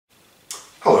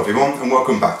Hello everyone and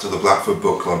welcome back to the Blackford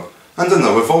Book Club and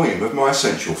another volume of my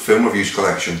essential film reviews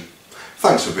collection.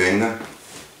 Thanks for being there.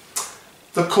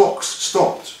 The clocks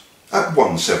stopped at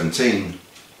 1:17.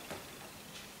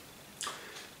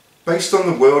 Based on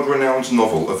the world-renowned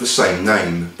novel of the same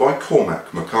name by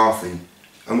Cormac McCarthy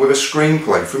and with a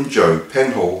screenplay from Joe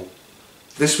Penhall,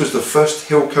 this was the first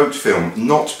Hillcoat film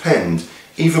not penned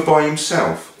either by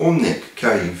himself or Nick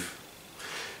Cave.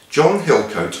 John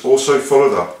Hillcoat also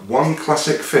followed up one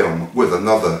classic film with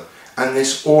another, and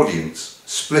this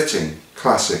audience-splitting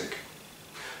classic.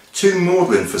 Too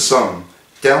maudlin for some,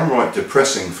 downright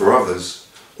depressing for others,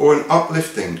 or an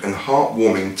uplifting and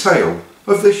heartwarming tale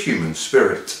of the human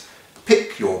spirit.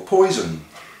 Pick your poison.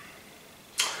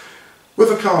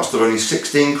 With a cast of only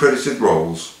 16 credited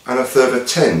roles and a further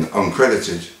 10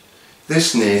 uncredited,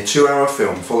 this near 2-hour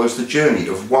film follows the journey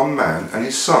of one man and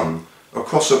his son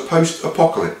across a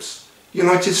post-apocalypse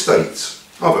United States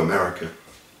of America.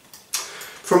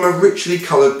 From a richly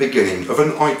coloured beginning of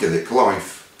an idyllic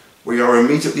life, we are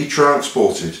immediately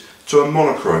transported to a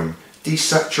monochrome,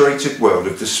 desaturated world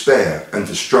of despair and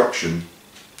destruction.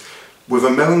 With a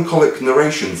melancholic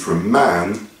narration from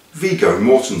man, Viggo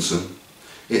Mortensen,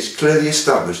 it's clearly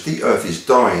established the Earth is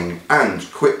dying,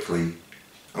 and quickly,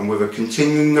 and with a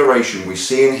continuing narration we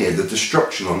see and hear the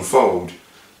destruction unfold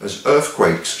as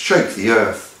earthquakes shake the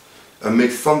earth,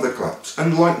 amid thunderclaps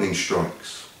and lightning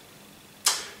strikes.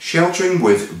 Sheltering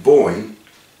with Boy,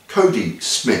 Kodi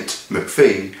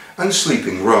Smit-McPhee and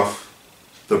Sleeping Rough,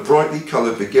 the brightly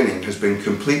coloured beginning has been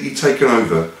completely taken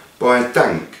over by a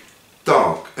dank,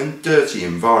 dark and dirty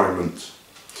environment.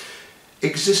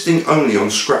 Existing only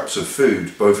on scraps of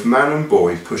food, both man and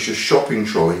boy push a shopping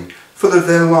trolley full of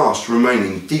their last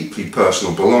remaining deeply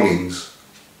personal belongings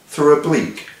through a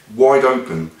bleak, wide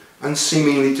open and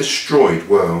seemingly destroyed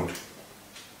world.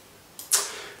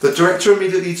 The director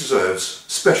immediately deserves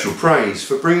special praise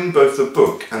for bringing both the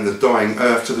book and the dying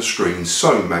earth to the screen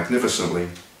so magnificently.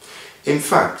 In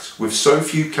fact, with so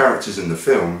few characters in the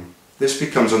film, this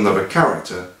becomes another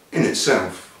character in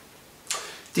itself.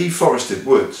 Deforested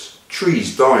woods,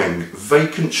 trees dying,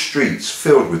 vacant streets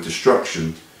filled with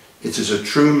destruction. It is a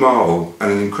true marvel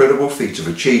and an incredible feat of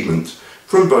achievement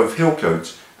from both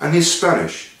Hillcoat and his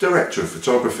Spanish director of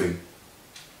photography.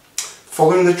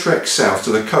 Following the trek south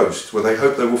to the coast where they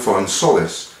hope they will find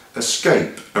solace,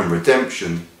 escape and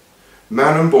redemption,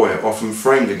 man and boy are often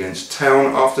framed against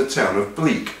town after town of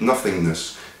bleak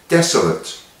nothingness,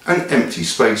 desolate and empty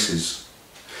spaces.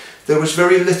 There was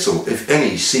very little, if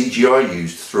any, CGI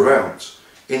used throughout,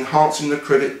 enhancing the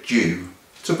credit due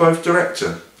to both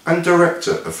director and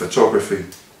director of photography.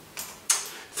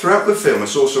 Throughout the film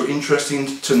it's also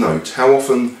interesting to note how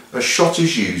often a shot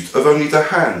is used of only the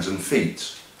hands and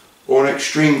feet, or an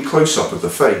extreme close-up of the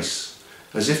face,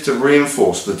 as if to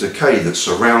reinforce the decay that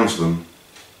surrounds them.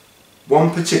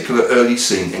 One particular early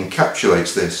scene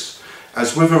encapsulates this,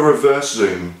 as with a reverse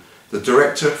zoom, the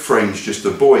director frames just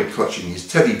a boy clutching his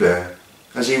teddy bear,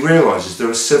 as he realises there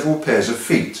are several pairs of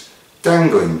feet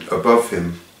dangling above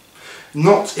him.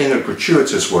 Not in a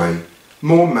gratuitous way,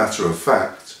 more matter of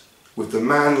fact, with the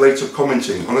man later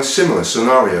commenting on a similar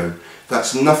scenario,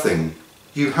 "That's nothing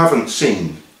you haven't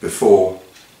seen before."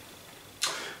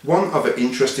 One other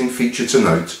interesting feature to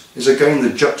note is again the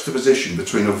juxtaposition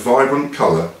between a vibrant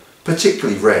colour,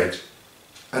 particularly red,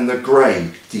 and the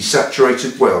grey,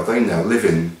 desaturated world they now live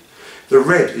in. The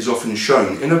red is often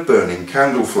shown in a burning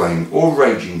candle flame or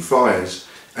raging fires,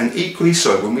 and equally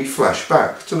so when we flash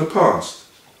back to the past.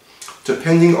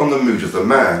 Depending on the mood of the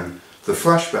man, the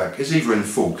flashback is either in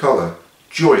full colour,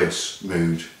 joyous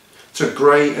mood, to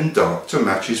grey and dark to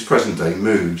match his present day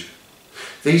mood.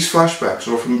 These flashbacks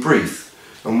are often brief,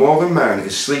 and while the man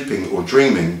is sleeping or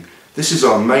dreaming, this is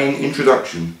our main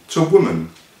introduction to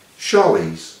woman,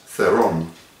 Charlize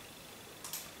Theron.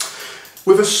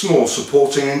 With a small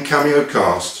supporting and cameo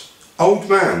cast, old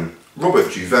man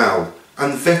Robert Duvall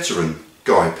and veteran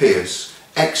Guy Pearce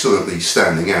excellently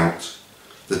standing out.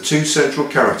 The two central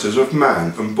characters of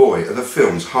man and boy are the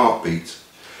film's heartbeat.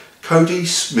 Kodi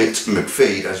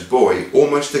Smit-McPhee as boy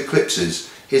almost eclipses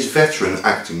his veteran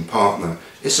acting partner.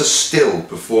 It's a still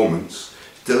performance,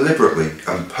 deliberately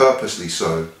and purposely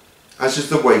so, as is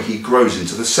the way he grows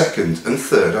into the second and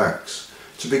third acts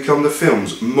to become the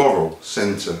film's moral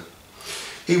centre.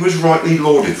 He was rightly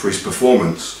lauded for his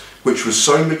performance, which was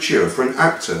so mature for an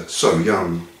actor so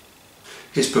young.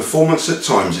 His performance at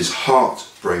times is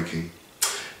heart-breaking.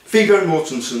 Viggo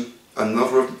Mortensen,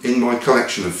 another in my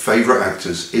collection of favourite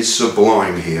actors, is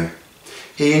sublime here.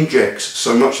 He injects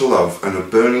so much love and a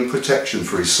burning protection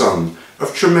for his son,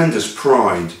 of tremendous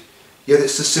pride, yet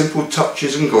it's the simple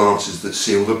touches and glances that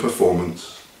seal the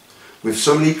performance. With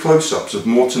so many close-ups of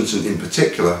Mortensen in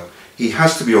particular, he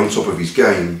has to be on top of his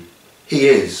game. He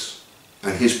is,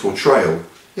 and his portrayal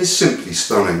is simply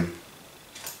stunning.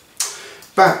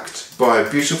 Backed by a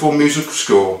beautiful musical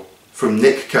score from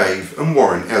Nick Cave and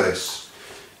Warren Ellis,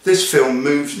 this film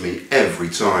moves me every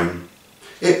time.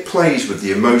 It plays with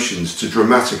the emotions to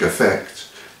dramatic effect,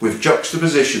 with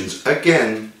juxtapositions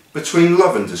again between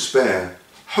love and despair,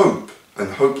 hope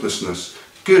and hopelessness,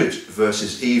 good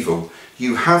versus evil.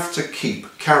 You have to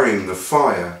keep carrying the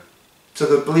fire to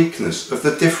the bleakness of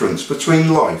the difference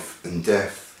between life and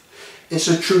death. It's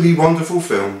a truly wonderful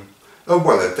film, a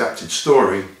well-adapted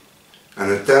story,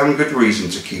 and a damn good reason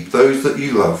to keep those that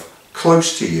you love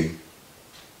close to you.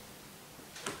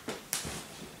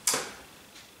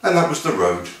 And that was The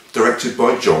Road, directed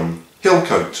by John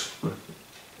Hillcoat.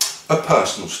 A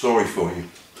personal story for you.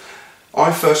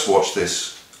 I first watched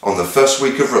this on the first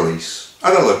week of release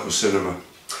at a local cinema.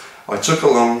 I took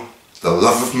along the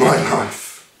love of my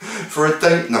life for a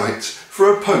date night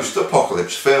for a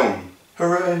post-apocalypse film.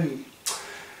 Hooray!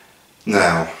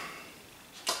 Now,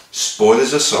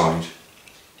 spoilers aside,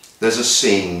 there's a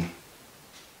scene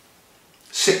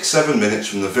 6-7 minutes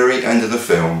from the very end of the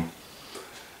film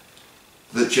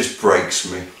that just breaks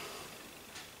me.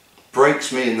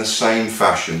 Breaks me in the same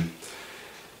fashion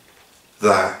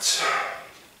that,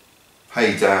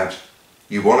 hey Dad,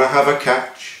 you want to have a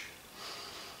catch?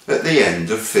 At the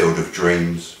end of Field of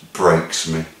Dreams, breaks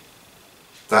me.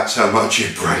 That's how much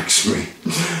it breaks me.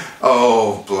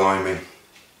 Oh, blimey.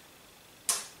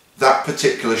 That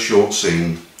particular short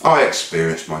scene, I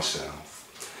experienced myself.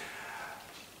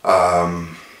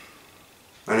 And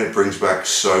it brings back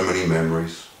so many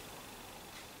memories.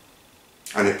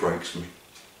 And it breaks me.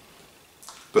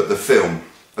 But the film,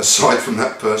 aside from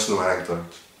that personal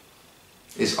anecdote,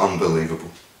 is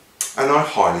unbelievable. And I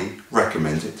highly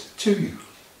recommend it to you.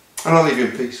 And I'll leave you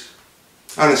in peace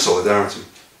and in solidarity.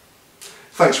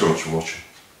 Thanks very much for watching.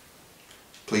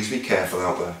 Please be careful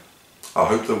out there. I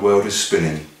hope the world is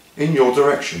spinning in your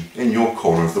direction, in your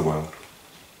corner of the world.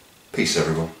 Peace,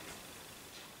 everyone.